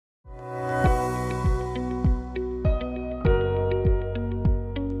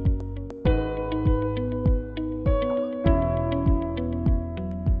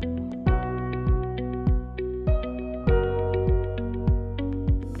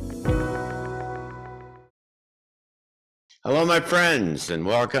Hello, my friends, and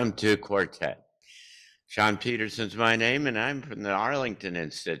welcome to Quartet. Sean Petersen's my name, and I'm from the Arlington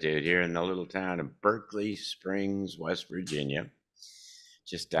Institute here in the little town of Berkeley Springs, West Virginia,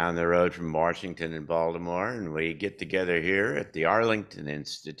 just down the road from Washington and Baltimore. And we get together here at the Arlington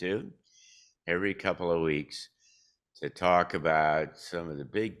Institute every couple of weeks to talk about some of the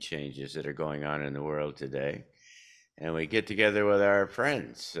big changes that are going on in the world today. And we get together with our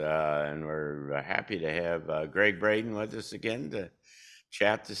friends, and we're happy to have Gregg Braden with us again to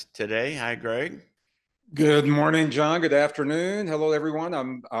chat today. Hi, Gregg. Good morning, John. Good afternoon. Hello, everyone.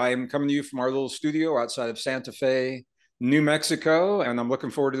 I'm coming to you from our little studio outside of Santa Fe, New Mexico, and I'm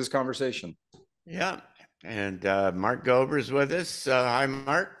looking forward to this conversation. Yeah, and Mark Gober is with us. Hi,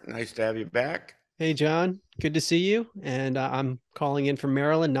 Mark. Nice to have you back. Hey, John. Good to see you. And I'm calling in from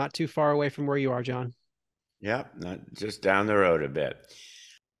Maryland, not too far away from where you are, John. Yeah, not just down the road a bit.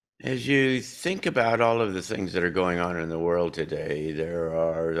 As you think about all of the things that are going on in the world today, there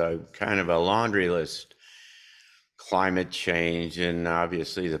are kind of a laundry list: climate change, and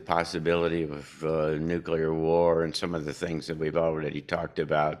obviously the possibility of nuclear war, and some of the things that we've already talked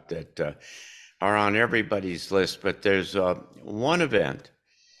about that are on everybody's list. But there's one event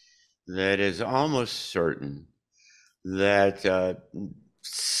that is almost certain that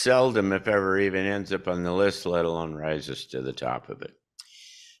seldom, if ever, even ends up on the list, let alone rises to the top of it.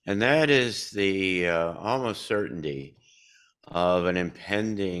 And that is the almost certainty of an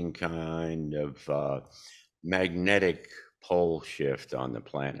impending kind of magnetic pole shift on the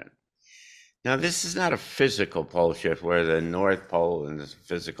planet. Now, this is not a physical pole shift where the North Pole and the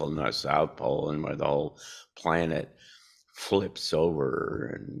physical South Pole, and where the whole planet flips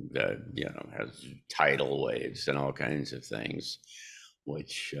over and has tidal waves and all kinds of things,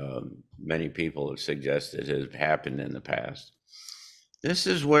 which many people have suggested have happened in the past. This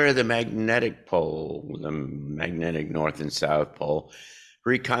is where the magnetic pole, the magnetic North and South Pole,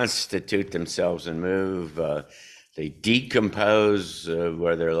 reconstitute themselves and move. They decompose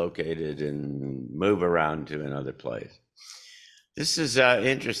where they're located and move around to another place. This is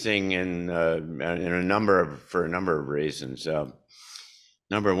interesting for a number of reasons.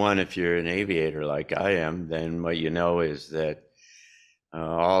 Number one, if you're an aviator like I am, then what you know is that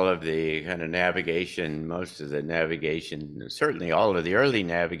all of the kind of navigation, most of the navigation, certainly all of the early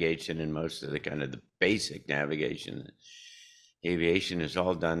navigation, and most of the kind of the basic navigation, aviation is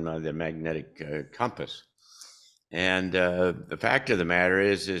all done by the magnetic compass. And the fact of the matter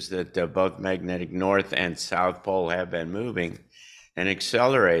is that both magnetic North and South Pole have been moving and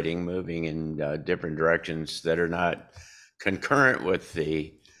accelerating, moving in different directions that are not concurrent with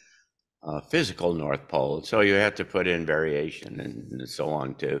the physical North Pole. So you have to put in variation and so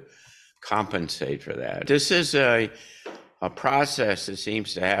on to compensate for that. This is a process that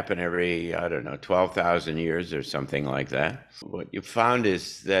seems to happen every, 12,000 years or something like that. What you found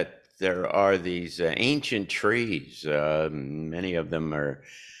is that there are these ancient trees. Many of them are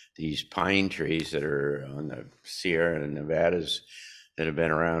these pine trees that are on the Sierra Nevadas that have been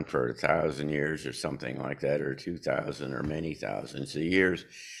around for 1,000 years or something like that, or 2,000 or many thousands of years.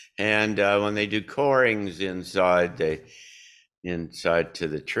 And when they do corings inside to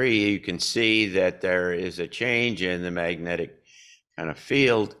the tree, you can see that there is a change in the magnetic kind of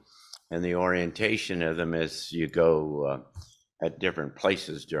field and the orientation of them as you go at different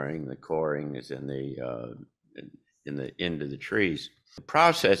places during the corings in the end of the trees. The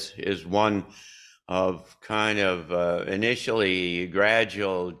process is one of kind of initially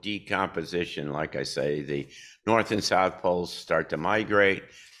gradual decomposition. Like I say, the North and South poles start to migrate.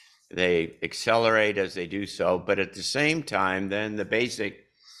 They accelerate as they do so, but at the same time, then the basic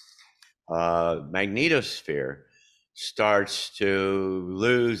magnetosphere starts to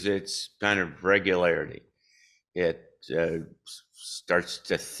lose its kind of regularity. It starts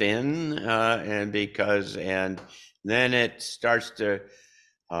to thin, and then it starts to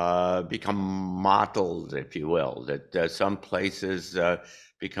become mottled, if you will. That some places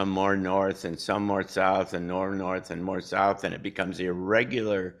become more north and some more south, and more north and more south, and it becomes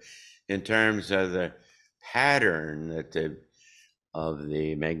irregular in terms of the pattern of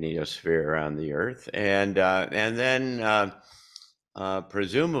the magnetosphere around the Earth, and then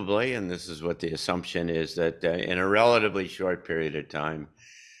presumably, and this is what the assumption is, that in a relatively short period of time,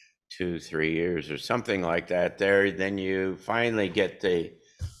 2-3 years or something like that, then you finally get the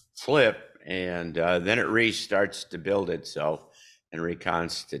flip, and then it restarts to build itself and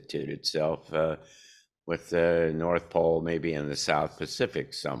reconstitute itself with the North Pole maybe in the South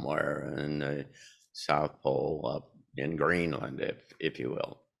Pacific somewhere, and the South Pole up in Greenland, if you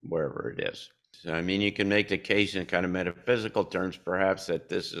will, wherever it is. So, I mean, you can make the case in kind of metaphysical terms, perhaps, that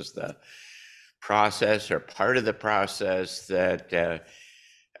this is the process or part of the process that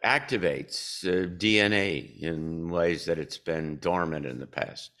activates DNA in ways that it's been dormant in the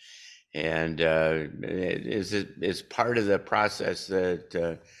past. And it is part of the process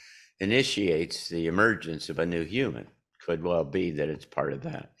that initiates the emergence of a new human. Could well be that it's part of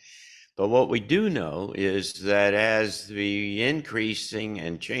that. But what we do know is that as the increasing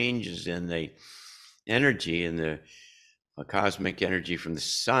and changes in the energy and the cosmic energy from the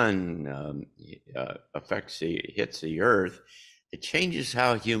sun hits the earth, it changes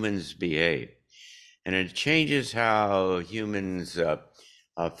how humans behave, and it changes how humans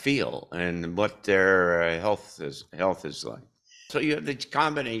feel and what their health is like. So you have these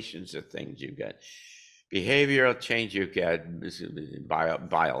combinations of things. You've got behavioral change, you've got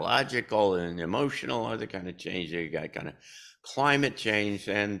biological and emotional, other kind of change, you've got kind of climate change,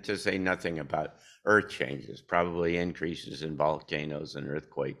 and to say nothing about earth changes, probably increases in volcanoes and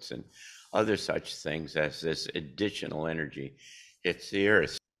earthquakes and other such things as this additional energy hits the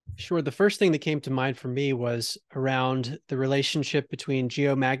earth. Sure. The first thing that came to mind for me was around the relationship between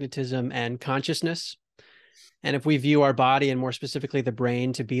geomagnetism and consciousness. And if we view our body, and more specifically the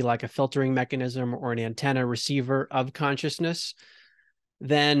brain, to be like a filtering mechanism or an antenna receiver of consciousness,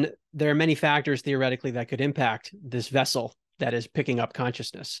 then there are many factors theoretically that could impact this vessel that is picking up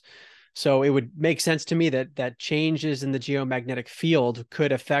consciousness. So it would make sense to me that changes in the geomagnetic field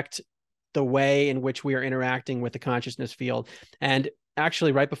could affect the way in which we are interacting with the consciousness field. And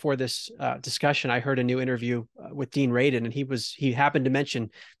actually, right before this discussion, I heard a new interview with Dean Radin, and he happened to mention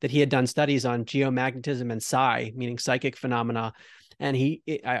that he had done studies on geomagnetism and psi, meaning psychic phenomena. And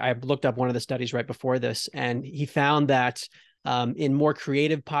I looked up one of the studies right before this, and he found that in more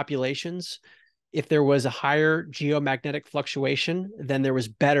creative populations, if there was a higher geomagnetic fluctuation, then there was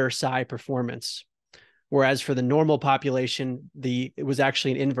better psi performance. Whereas for the normal population, it was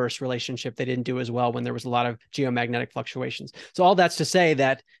actually an inverse relationship. They didn't do as well when there was a lot of geomagnetic fluctuations. So all that's to say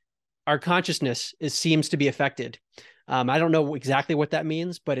that our consciousness seems to be affected. I don't know exactly what that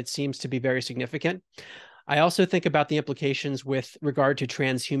means, but it seems to be very significant. I also think about the implications with regard to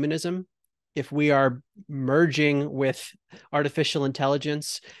transhumanism. If we are merging with artificial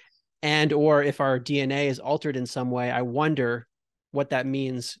intelligence, and or if our DNA is altered in some way, I wonder what that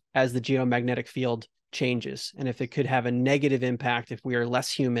means as the geomagnetic field changes, and if it could have a negative impact if we are less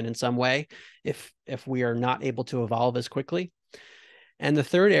human in some way, if we are not able to evolve as quickly. And the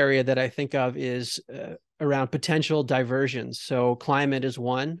third area that I think of is around potential diversions. So climate is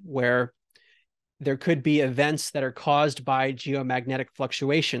one where there could be events that are caused by geomagnetic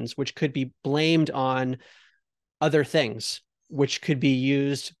fluctuations, which could be blamed on other things, which could be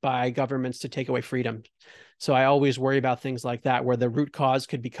used by governments to take away freedom. So I always worry about things like that, where the root cause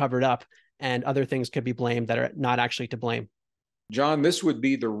could be covered up and other things could be blamed that are not actually to blame. John, this would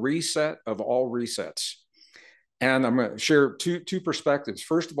be the reset of all resets. And I'm going to share two perspectives.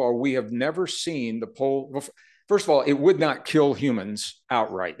 First of all, we have never seen the pole. First of all, it would not kill humans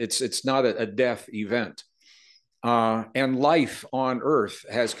outright. It's not a death event. And life on Earth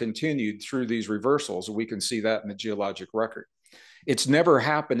has continued through these reversals. We can see that in the geologic record. It's never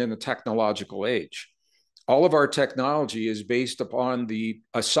happened in the technological age. All of our technology is based upon the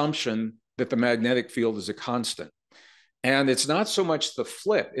assumption that the magnetic field is a constant. And it's not so much the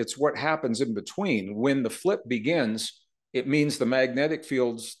flip, it's what happens in between. When the flip begins, it means the magnetic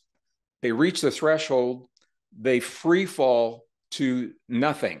fields, they reach the threshold, they free fall to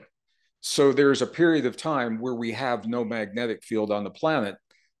nothing. So there's a period of time where we have no magnetic field on the planet.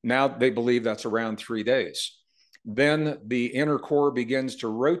 Now they believe that's around 3 days. Then the inner core begins to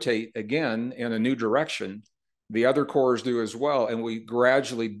rotate again in a new direction. The other cores do as well. And we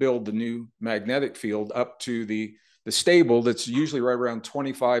gradually build the new magnetic field up to the stable that's usually right around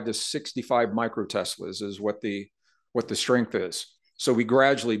 25 to 65 microteslas is what the strength is. So we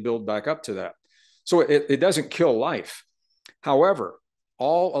gradually build back up to that. So it doesn't kill life. However,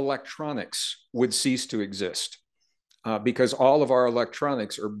 all electronics would cease to exist because all of our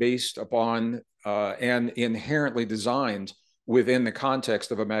electronics are based upon and inherently designed within the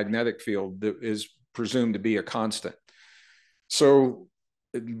context of a magnetic field that is presumed to be a constant. So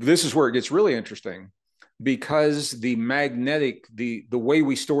this is where it gets really interesting, because the way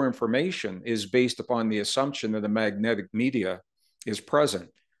we store information is based upon the assumption that the magnetic media is present.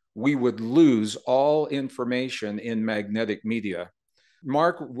 We would lose all information in magnetic media.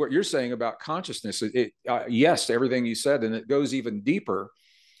 Mark, what you're saying about consciousness, yes, everything you said, and it goes even deeper,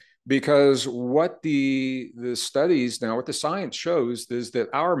 because what the studies now, what the science shows is that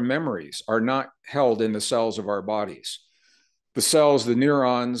our memories are not held in the cells of our bodies. The cells, the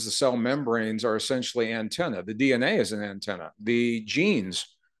neurons, the cell membranes are essentially antenna. The DNA is an antenna. The genes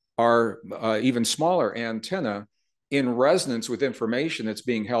are even smaller antenna in resonance with information that's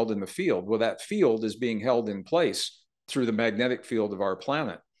being held in the field. Well, that field is being held in place through the magnetic field of our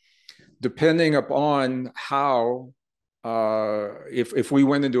planet. Depending upon how, if we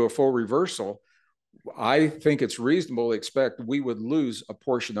went into a full reversal, I think it's reasonable to expect we would lose a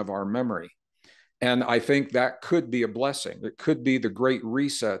portion of our memory. And I think that could be a blessing. It could be the great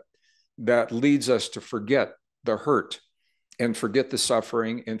reset that leads us to forget the hurt and forget the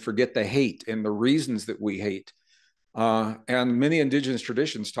suffering and forget the hate and the reasons that we hate. And many indigenous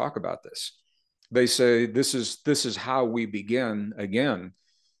traditions talk about this. They say this is how we begin again.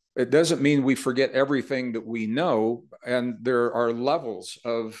 It doesn't mean we forget everything that we know, and there are levels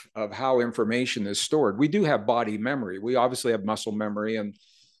of how information is stored. We do have body memory. We obviously have muscle memory, and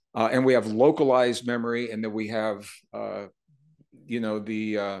we have localized memory, and then we have the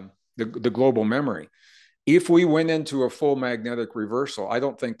global memory. If we went into a full magnetic reversal, I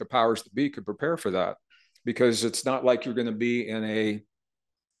don't think the powers that be could prepare for that, because it's not like you're going to be in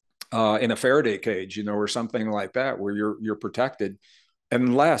a Faraday cage, or something like that, where you're protected,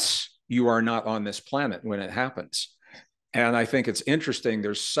 unless you are not on this planet when it happens. And I think it's interesting.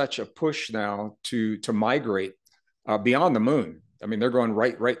 There's such a push now to migrate beyond the moon. I mean, they're going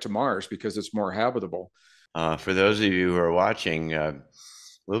right to Mars because it's more habitable. For those of you who are watching,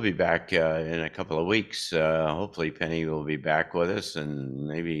 we'll be back in a couple of weeks. Hopefully Penny will be back with us, and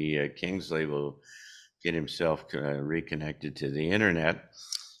maybe Kingsley will get himself reconnected to the internet.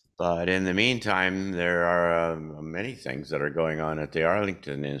 But in the meantime, there are many things that are going on at the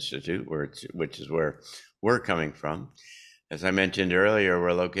Arlington Institute, which is where we're coming from. As I mentioned earlier,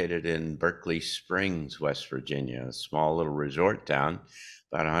 we're located in Berkeley Springs, West Virginia, a small little resort town,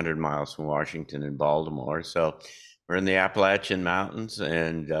 about 100 miles from Washington and Baltimore. So we're in the Appalachian Mountains,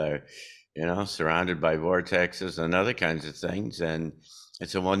 and surrounded by vortexes and other kinds of things. And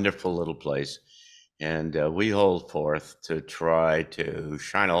it's a wonderful little place. And we hold forth to try to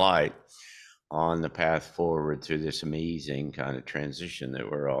shine a light on the path forward through this amazing kind of transition that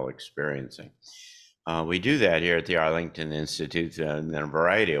we're all experiencing. We do that here at the Arlington Institute in a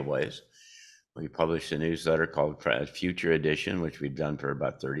variety of ways. We publish a newsletter called Future Edition, which we've done for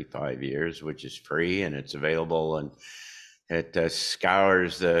about 35 years, which is free, and it's available, and it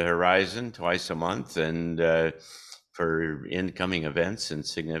scours the horizon twice a month, and for incoming events and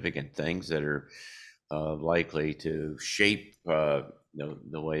significant things that are likely to shape the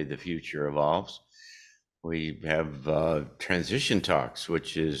way the future evolves. We have Transition Talks,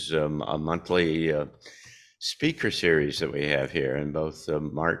 which is a monthly speaker series that we have here, and both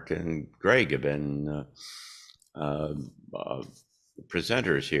Mark and Gregg have been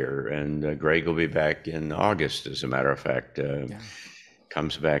presenters here, and Gregg will be back in August, as a matter of fact.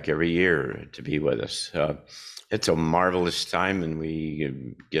 Comes back every year to be with us. It's a marvelous time, and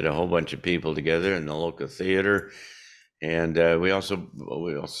we get a whole bunch of people together in the local theater, and we also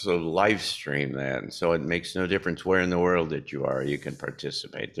live stream that, and so it makes no difference where in the world that you are, you can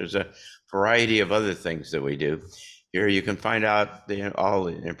participate. There's a variety of other things that we do. Here you can find out all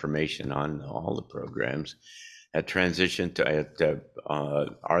the information on all the programs at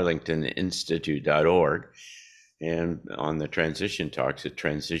arlingtoninstitute.org, and on the Transition Talks at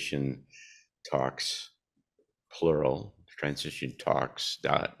Transition Talks, plural,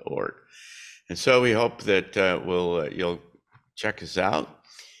 transitiontalks.org. And so we hope that you'll check us out,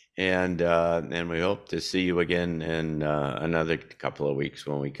 and we hope to see you again in another couple of weeks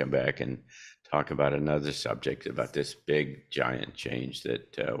when we come back and talk about another subject, about this big giant change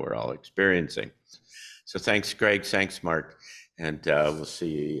that we're all experiencing. So thanks, Gregg. Thanks, Mark. And we'll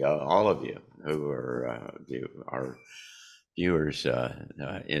see all of you who are our viewers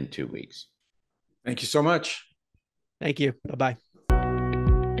in 2 weeks. Thank you so much. Thank you. Bye-bye.